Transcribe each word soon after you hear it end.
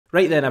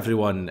Right then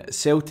everyone,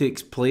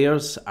 Celtic's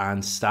players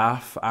and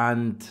staff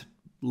and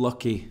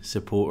lucky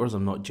supporters,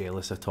 I'm not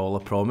jealous at all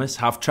I promise,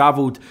 have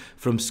travelled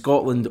from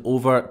Scotland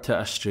over to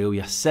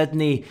Australia,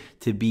 Sydney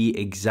to be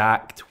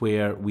exact,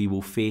 where we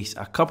will face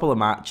a couple of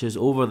matches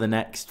over the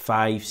next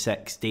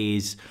 5-6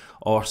 days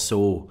or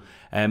so.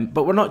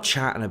 But we're not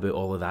chatting about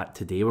all of that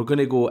today. We're going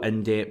to go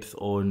in depth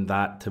on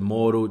that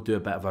tomorrow, do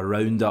a bit of a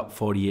roundup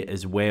for you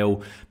as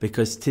well,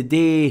 because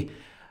today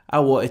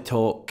I want to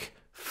talk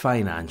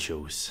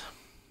financials.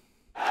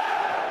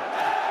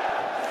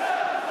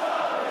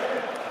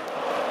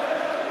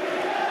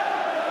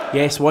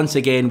 Yes, once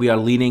again, we are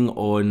leaning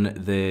on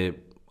the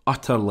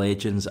utter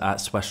legends at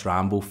Swiss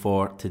Ramble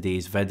for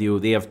today's video.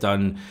 They have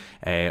done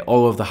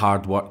all of the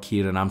hard work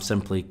here, and I'm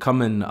simply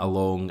coming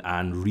along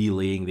and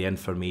relaying the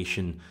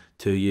information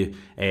to you.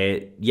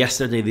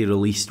 Yesterday they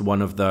released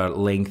one of their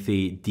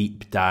lengthy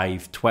deep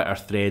dive Twitter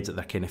threads that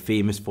they're kind of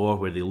famous for,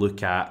 where they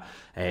look at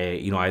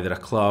either a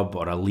club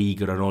or a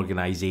league or an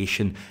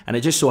organisation, and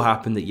it just so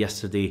happened that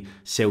yesterday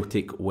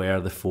Celtic were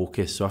the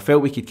focus. So I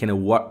felt we could kind of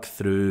work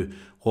through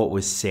what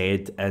was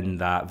said in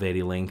that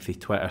very lengthy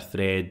Twitter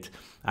thread.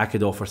 I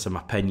could offer some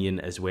opinion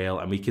as well,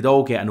 and we could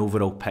all get an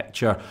overall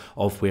picture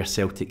of where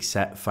Celtic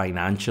sit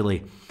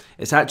financially.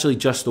 It's actually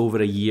just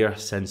over a year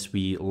since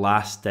we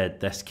last did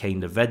this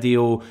kind of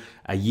video.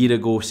 A year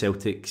ago,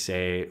 Celtic's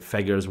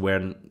figures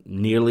weren't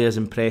nearly as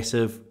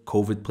impressive.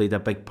 COVID played a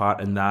big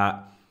part in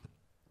that.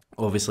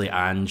 Obviously,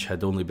 Ange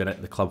had only been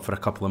at the club for a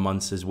couple of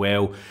months as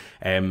well.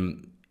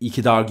 You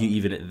could argue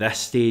even at this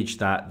stage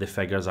that the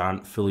figures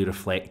aren't fully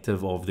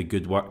reflective of the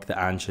good work that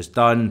Ange has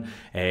done,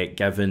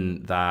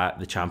 given that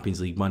the Champions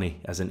League money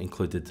isn't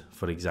included,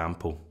 for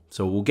example.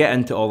 So we'll get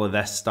into all of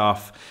this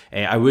stuff.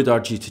 I would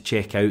urge you to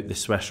check out the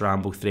Swiss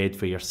Ramble thread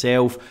for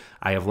yourself.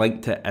 I have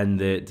linked it in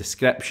the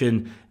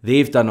description.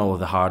 They've done all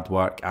of the hard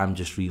work. I'm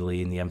just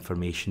relaying the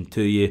information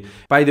to you.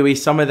 By the way,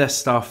 some of this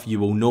stuff you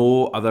will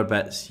know, other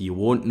bits you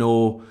won't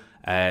know.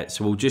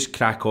 So we'll just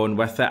crack on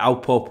with it. I'll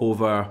pop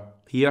over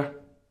here.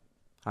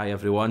 Hi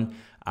everyone,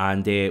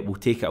 and we'll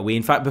take it away.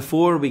 In fact,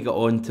 before we get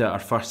on to our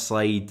first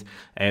slide,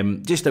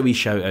 just a wee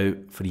shout out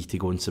for you to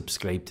go and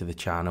subscribe to the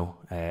channel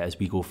as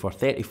we go for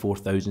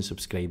 34,000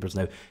 subscribers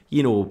now.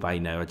 You know by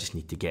now, I just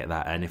need to get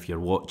that in. If you're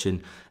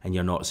watching and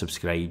you're not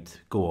subscribed,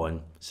 go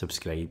on,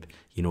 subscribe.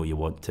 You know you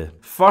want to.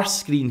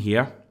 First screen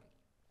here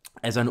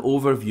is an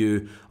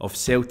overview of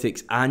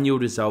Celtic's annual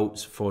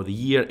results for the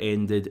year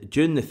ended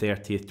June the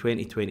 30th,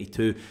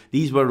 2022.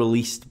 These were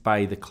released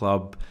by the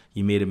club,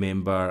 you may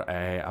remember,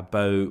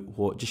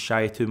 about, just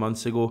shy of 2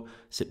 months ago,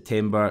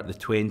 September the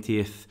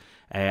 20th,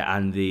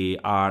 and they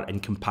are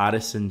in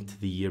comparison to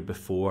the year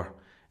before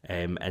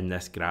in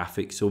this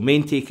graphic. So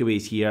main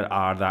takeaways here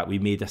are that we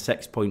made a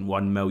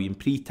 6.1 million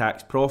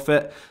pre-tax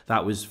profit.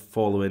 That was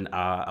following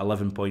a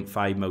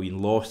 11.5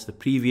 million loss the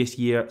previous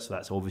year, so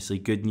that's obviously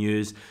good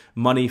news.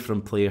 Money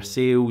from player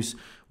sales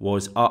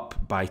was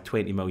up by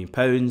 £20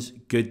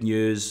 million, good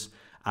news,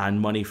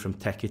 and money from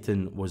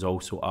ticketing was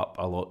also up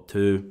a lot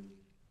too,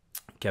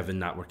 given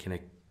that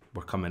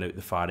we're coming out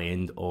the far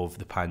end of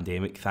the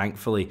pandemic,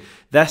 thankfully.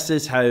 This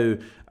is how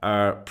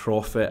our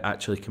profit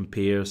actually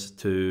compares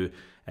to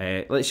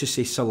let's just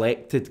say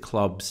selected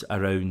clubs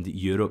around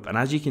Europe. And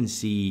as you can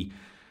see,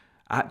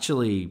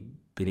 actually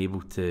being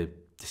able to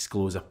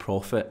disclose a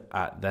profit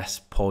at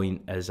this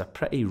point is a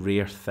pretty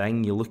rare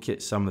thing. You look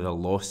at some of the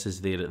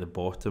losses there at the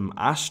bottom,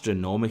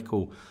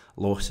 astronomical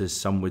losses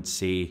some would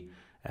say,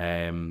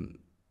 and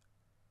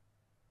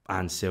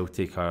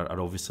Celtic are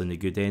obviously in the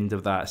good end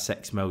of that,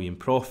 6 million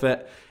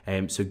profit.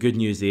 So good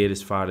news there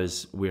as far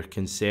as we're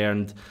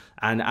concerned.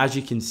 And as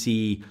you can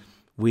see,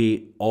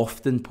 we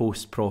often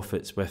post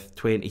profits, with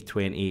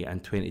 2020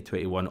 and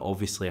 2021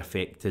 obviously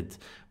affected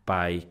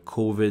by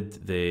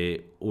COVID.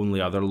 The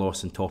only other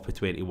loss on top of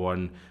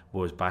 21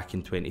 was back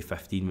in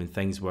 2015 when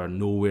things were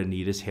nowhere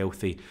near as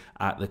healthy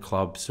at the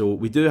club. So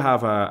we do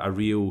have a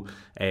real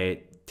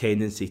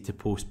tendency to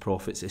post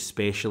profits,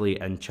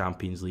 especially in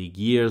Champions League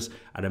years.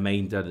 A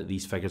reminder that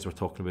these figures we're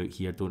talking about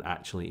here don't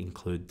actually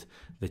include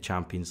the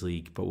Champions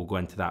League, but we'll go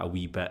into that a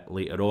wee bit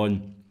later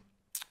on.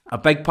 A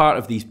big part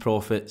of these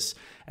profits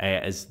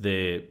is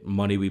the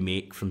money we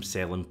make from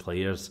selling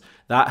players.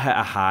 That hit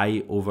a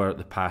high over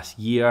the past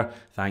year,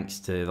 thanks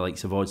to the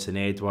likes of Odsonne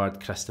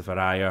Edouard, Christopher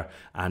Ajer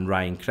and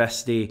Ryan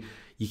Christie.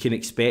 You can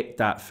expect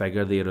that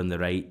figure there on the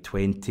right,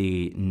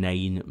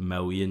 29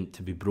 million,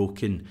 to be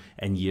broken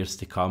in years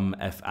to come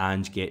if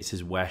Ange gets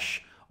his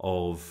wish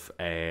of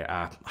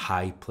a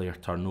high player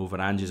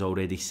turnover. Ange has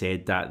already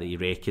said that he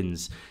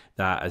reckons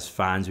that as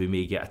fans we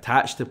may get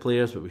attached to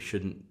players, but we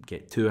shouldn't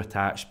get too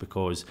attached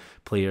because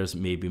players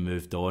may be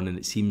moved on, and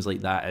it seems like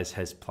that is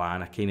his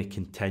plan, a kind of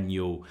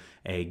continual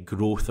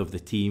growth of the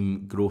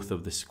team, growth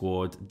of the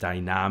squad,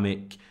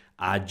 dynamic,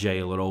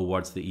 agile are all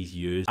words that he's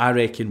used. I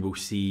reckon we'll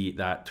see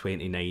that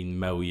 £29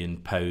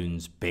 million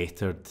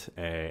bettered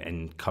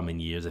in coming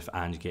years if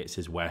Ange gets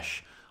his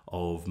wish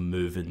of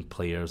moving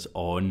players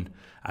on,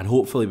 and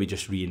hopefully we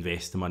just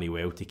reinvest the money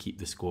well to keep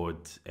the squad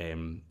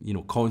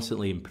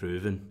constantly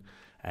improving.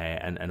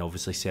 and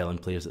obviously selling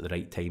players at the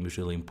right time is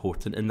really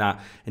important in that.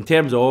 In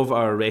terms of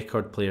our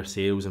record player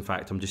sales, in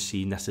fact, I'm just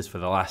seeing this is for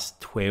the last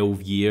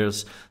 12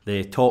 years.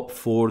 The top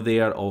 4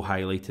 there, all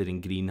highlighted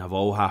in green, have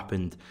all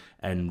happened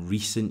in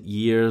recent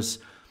years.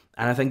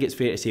 And I think it's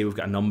fair to say we've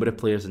got a number of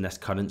players in this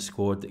current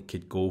squad that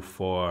could go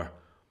for,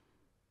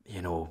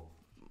 you know,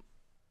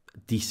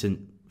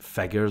 decent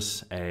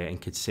figures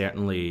and could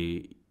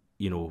certainly,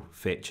 you know,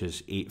 fetch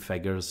us 8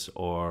 figures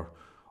or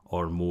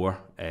more.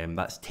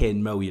 That's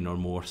 10 million or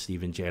more,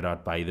 Steven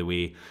Gerrard, by the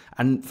way.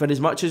 And for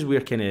as much as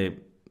we're kind of,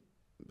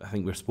 I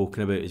think we're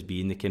spoken about as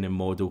being the kind of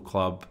model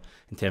club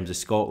in terms of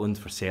Scotland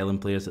for selling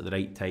players at the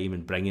right time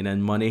and bringing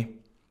in money,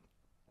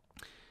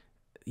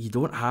 you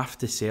don't have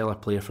to sell a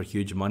player for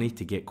huge money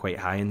to get quite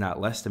high in that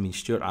list. I mean,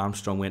 Stuart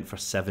Armstrong went for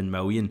 7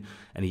 million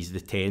and he's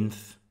the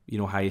 10th, you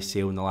know, highest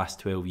sale in the last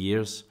 12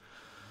 years.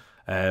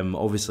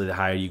 Obviously, the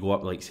higher you go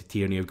up, like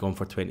Tierney have gone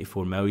for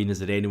 24 million. Is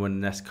there anyone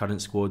in this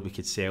current squad we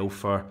could sell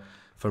for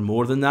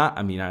more than that?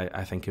 I mean,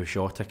 I think if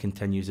Jota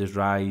continues his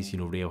rise, you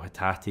know, Real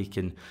Hatate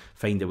can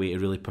find a way to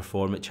really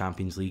perform at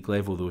Champions League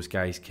level, those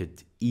guys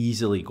could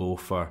easily go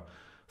for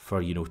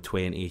you know,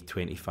 20,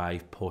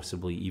 25,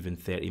 possibly even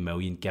 30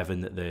 million,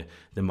 given that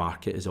the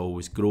market is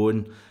always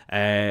growing.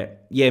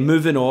 Yeah,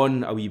 moving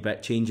on a wee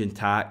bit, changing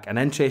tack. An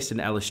interesting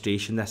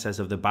illustration this is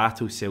of the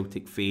battle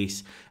Celtic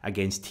face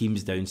against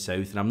teams down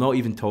south. And I'm not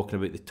even talking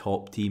about the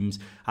top teams.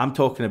 I'm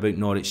talking about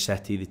Norwich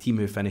City, the team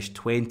who finished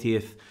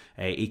 20th,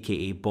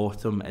 aka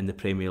bottom in the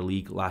Premier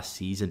League last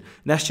season.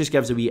 And this just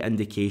gives a wee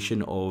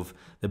indication of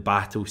the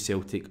battle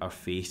Celtic are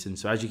facing.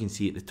 So as you can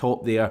see at the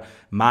top there,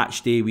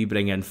 match day we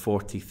bring in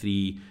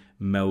 £43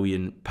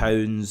 million.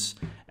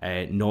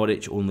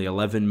 Norwich only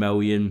 11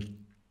 million.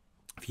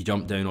 If you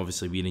jump down,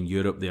 obviously we're in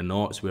Europe, they're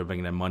not, so we're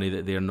bringing in money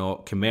that they're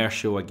not.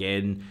 Commercial,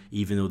 again,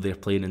 even though they're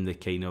playing in the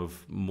kind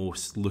of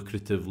most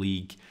lucrative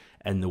league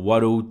in the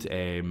world,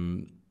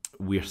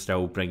 we're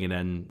still bringing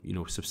in, you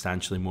know,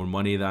 substantially more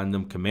money than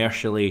them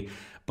commercially.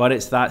 But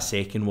it's that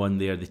second one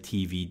there, the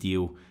TV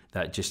deal,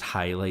 that just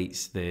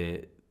highlights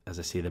the, as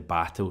I say, the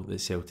battle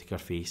that Celtic are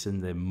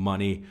facing. The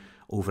money,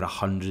 over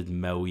 £100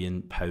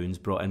 million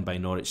brought in by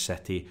Norwich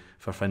City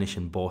for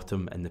finishing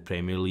bottom in the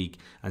Premier League,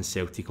 and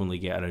Celtic only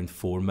get around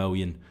 4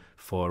 million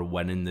for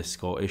winning the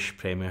Scottish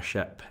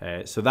Premiership.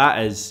 So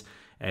that is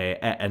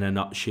it in a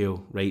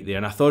nutshell right there.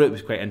 And I thought it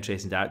was quite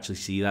interesting to actually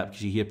see that,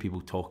 because you hear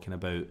people talking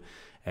about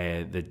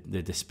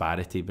the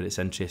disparity, but it's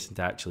interesting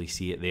to actually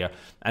see it there.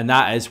 And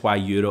that is why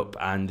Europe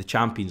and the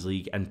Champions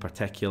League in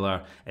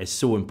particular is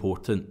so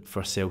important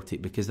for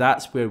Celtic, because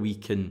that's where we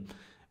can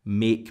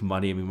make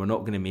money. I mean, we're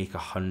not going to make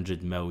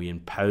 £100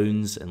 million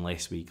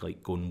unless we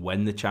like go and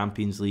win the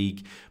Champions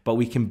League, but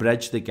we can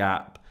bridge the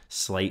gap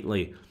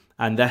slightly.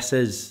 And this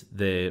is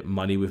the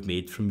money we've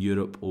made from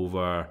Europe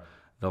over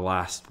the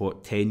last,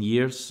 10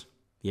 years?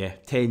 Yeah,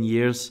 10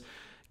 years.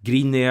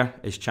 Green there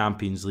is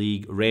Champions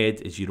League,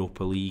 red is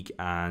Europa League,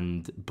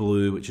 and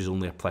blue, which is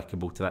only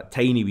applicable to that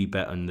tiny wee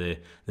bit on the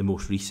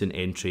most recent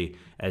entry,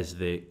 is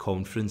the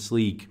Conference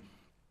League.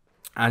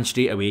 And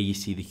straight away you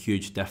see the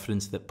huge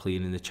difference that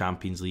playing in the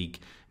Champions League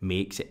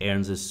makes. It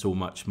earns us so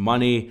much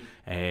money.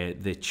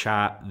 The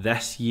chat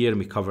this year, and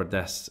we covered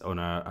this on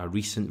a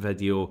recent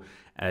video,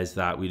 is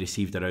that we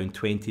received around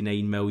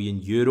 €29 million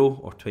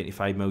or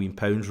 £25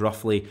 million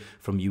roughly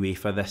from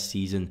UEFA this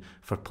season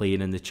for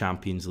playing in the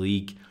Champions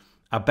League.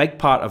 A big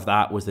part of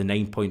that was the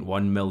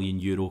 €9.1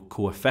 million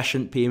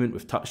coefficient payment.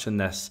 We've touched on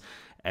this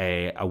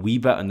a wee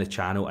bit on the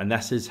channel, and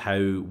this is how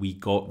we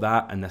got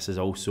that, and this is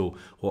also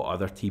what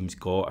other teams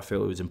got. I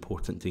felt it was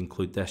important to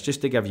include this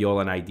just to give you all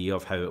an idea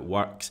of how it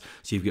works.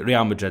 So you've got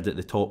Real Madrid at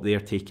the top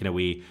there taking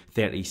away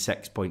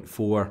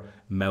 €36.4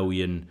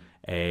 million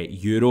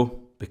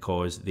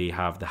because they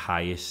have the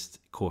highest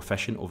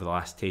coefficient over the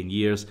last 10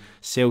 years.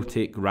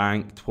 Celtic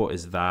ranked, what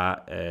is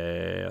that?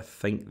 I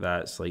think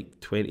that's like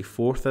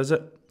 24th, is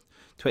it?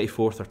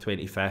 24th or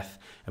 25th,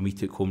 and we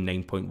took home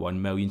 9.1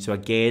 million. So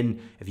again,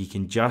 if you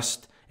can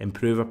just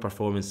improve our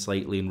performance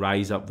slightly and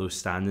rise up those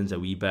standings a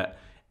wee bit,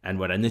 and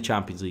we're in the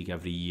Champions League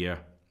every year,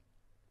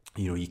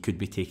 you know, you could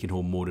be taking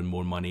home more and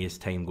more money as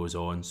time goes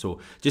on.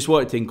 So just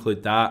wanted to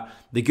include that.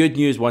 The good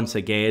news, once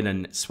again,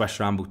 and Swiss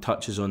Ramble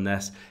touches on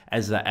this,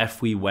 is that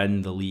if we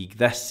win the league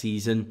this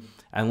season,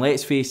 and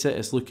let's face it,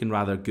 it's looking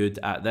rather good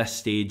at this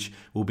stage,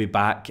 we'll be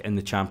back in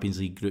the Champions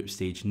League group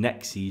stage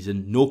next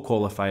season. No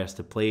qualifiers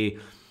to play.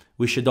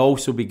 We should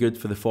also be good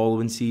for the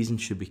following season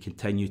should we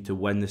continue to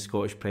win the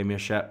Scottish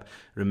Premiership.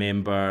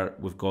 Remember,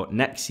 we've got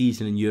next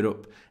season in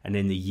Europe, and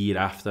then the year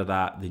after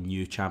that, the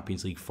new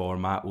Champions League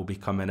format will be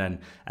coming in,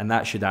 and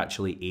that should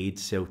actually aid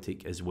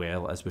Celtic as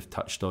well, as we've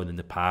touched on in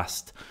the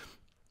past.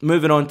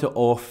 Moving on to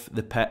off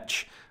the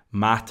pitch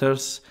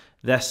matters.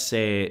 This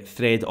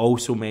thread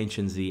also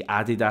mentions the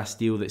Adidas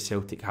deal that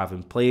Celtic have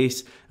in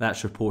place.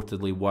 That's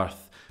reportedly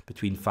worth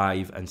between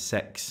 5 and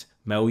 6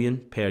 million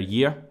per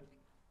year.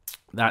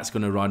 That's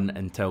going to run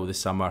until the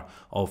summer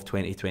of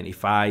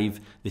 2025.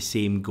 The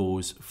same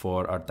goes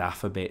for our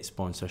DAFABet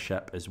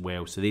sponsorship as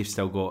well. So they've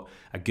still got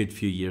a good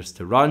few years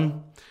to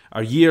run.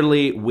 Our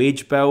yearly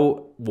wage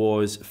bill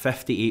was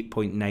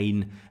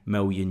 €58.9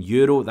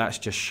 million. That's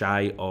just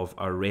shy of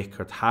our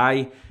record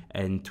high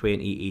in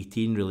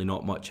 2018. Really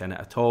not much in it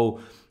at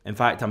all. In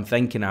fact, I'm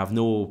thinking I have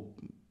no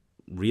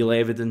real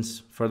evidence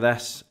for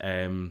this,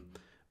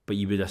 but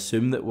you would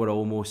assume that we're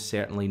almost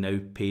certainly now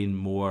paying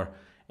more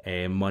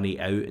money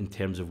out in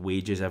terms of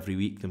wages every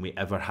week than we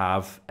ever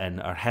have in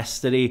our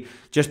history,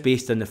 just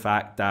based on the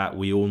fact that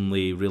we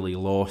only really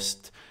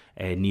lost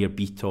Nir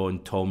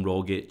Bitton, Tom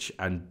Rogic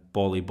and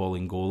Bolly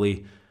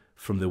Bolingoli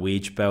from the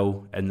wage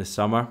bill in the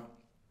summer.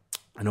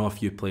 I know a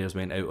few players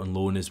went out on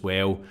loan as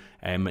well.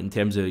 In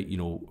terms of,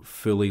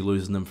 fully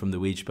losing them from the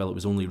wage bill, it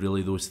was only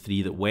really those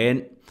three that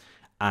went.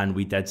 And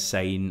we did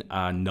sign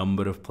a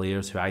number of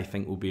players who I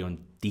think will be on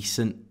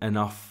decent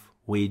enough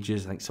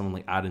wages. I think someone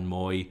like Aaron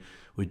Moy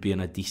would be on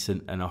a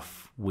decent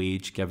enough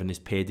wage given his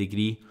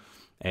pedigree.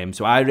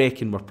 So I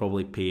reckon we're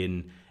probably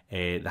paying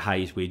the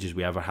highest wages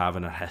we ever have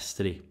in our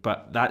history.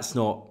 But that's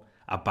not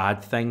a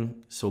bad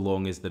thing so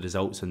long as the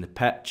results on the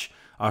pitch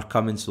are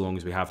coming, so long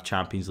as we have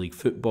Champions League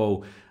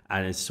football,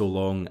 and so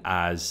long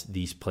as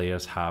these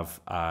players have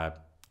a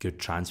good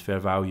transfer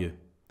value.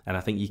 And I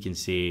think you can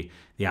say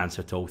the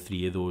answer to all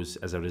three of those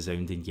is a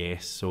resounding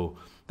yes. So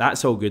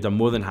that's all good. I'm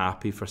more than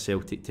happy for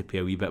Celtic to pay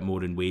a wee bit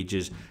more in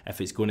wages if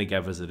it's going to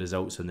give us the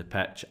results on the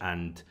pitch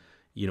and,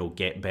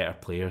 get better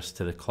players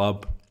to the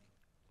club.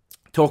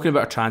 Talking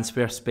about our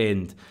transfer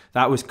spend,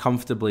 that was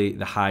comfortably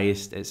the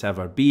highest it's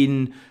ever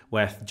been,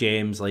 with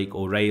gems like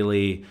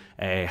O'Reilly,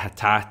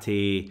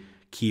 Hatate,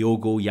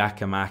 Kyogo,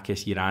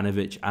 Giacomakis,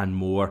 Juranovic and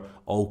more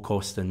all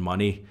costing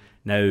money.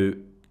 Now,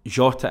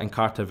 Jota and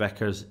Carter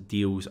Vickers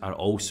deals are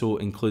also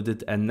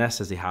included in this,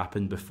 as they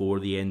happened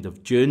before the end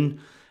of June,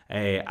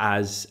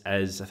 as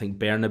I think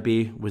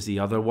Bernabe was the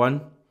other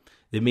one.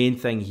 The main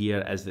thing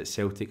here is that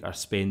Celtic are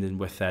spending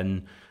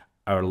within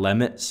our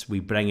limits. We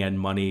bring in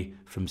money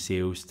from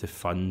sales to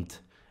fund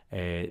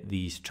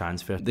these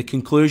transfers. The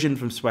conclusion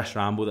from Swiss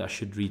Ramble that I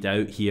should read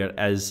out here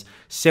is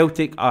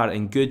Celtic are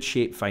in good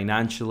shape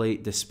financially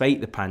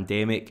despite the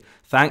pandemic,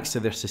 thanks to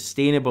their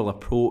sustainable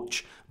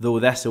approach, though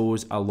this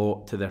owes a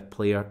lot to their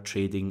player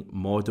trading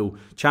model.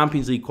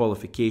 Champions League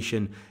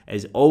qualification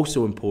is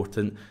also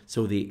important,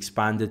 so the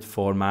expanded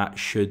format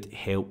should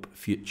help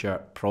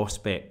future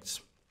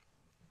prospects.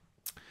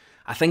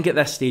 I think at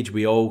this stage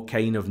we all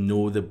kind of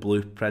know the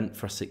blueprint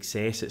for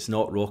success. It's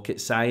not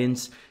rocket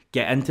science.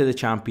 Get into the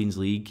Champions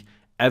League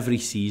every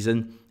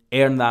season,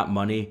 earn that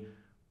money,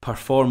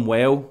 perform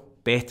well,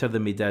 better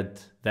than we did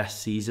this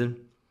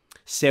season,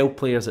 sell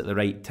players at the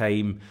right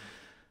time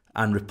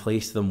and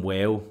replace them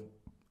well,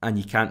 and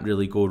you can't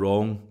really go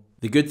wrong.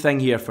 The good thing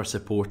here for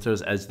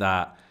supporters is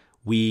that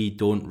we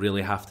don't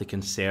really have to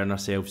concern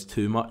ourselves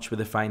too much with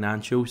the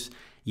financials.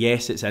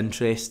 Yes, it's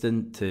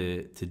interesting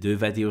to do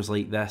videos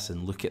like this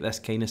and look at this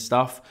kind of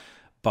stuff,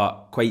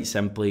 but quite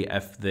simply,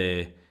 if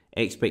the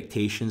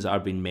expectations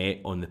are being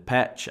met on the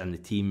pitch and the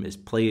team is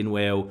playing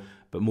well,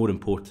 but more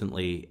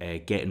importantly,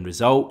 getting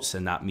results,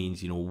 and that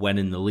means,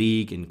 winning the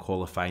league and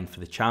qualifying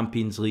for the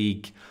Champions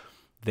League,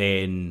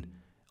 then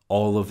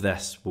all of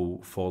this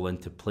will fall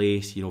into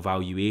place.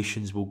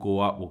 Valuations will go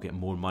up, we'll get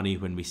more money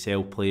when we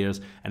sell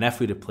players, and if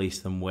we replace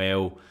them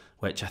well,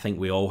 which I think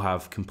we all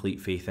have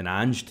complete faith in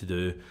Ange to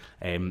do,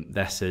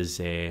 this is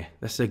a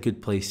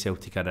good place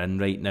Celtic are in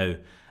right now.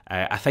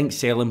 I think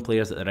selling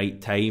players at the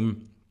right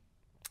time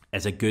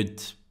is a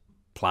good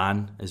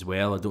plan as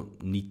well. I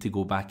don't need to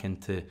go back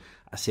into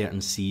a certain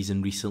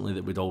season recently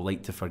that we'd all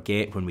like to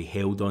forget, when we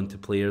held on to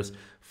players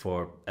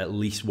for at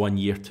least 1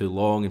 year too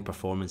long and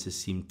performances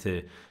seemed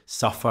to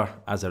suffer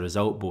as a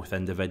result, both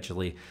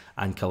individually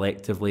and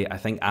collectively. I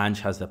think Ange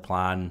has the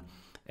plan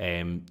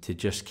to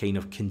just kind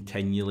of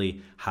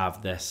continually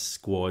have this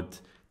squad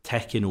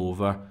ticking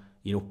over.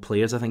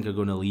 Players I think are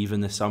going to leave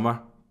in the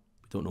summer.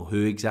 We don't know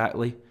who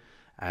exactly.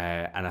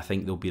 And I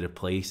think they'll be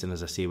replaced. And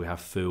as I say, we have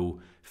full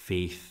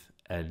faith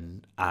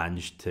in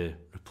Ange to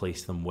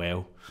replace them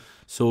well.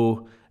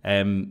 So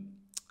I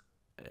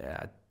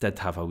did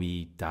have a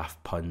wee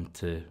daft pun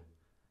to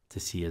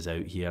see us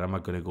out here. Am I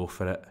going to go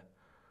for it?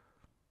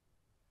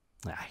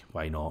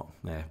 Why not?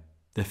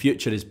 The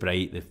future is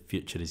bright. The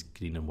future is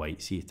green and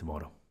white. See you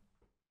tomorrow.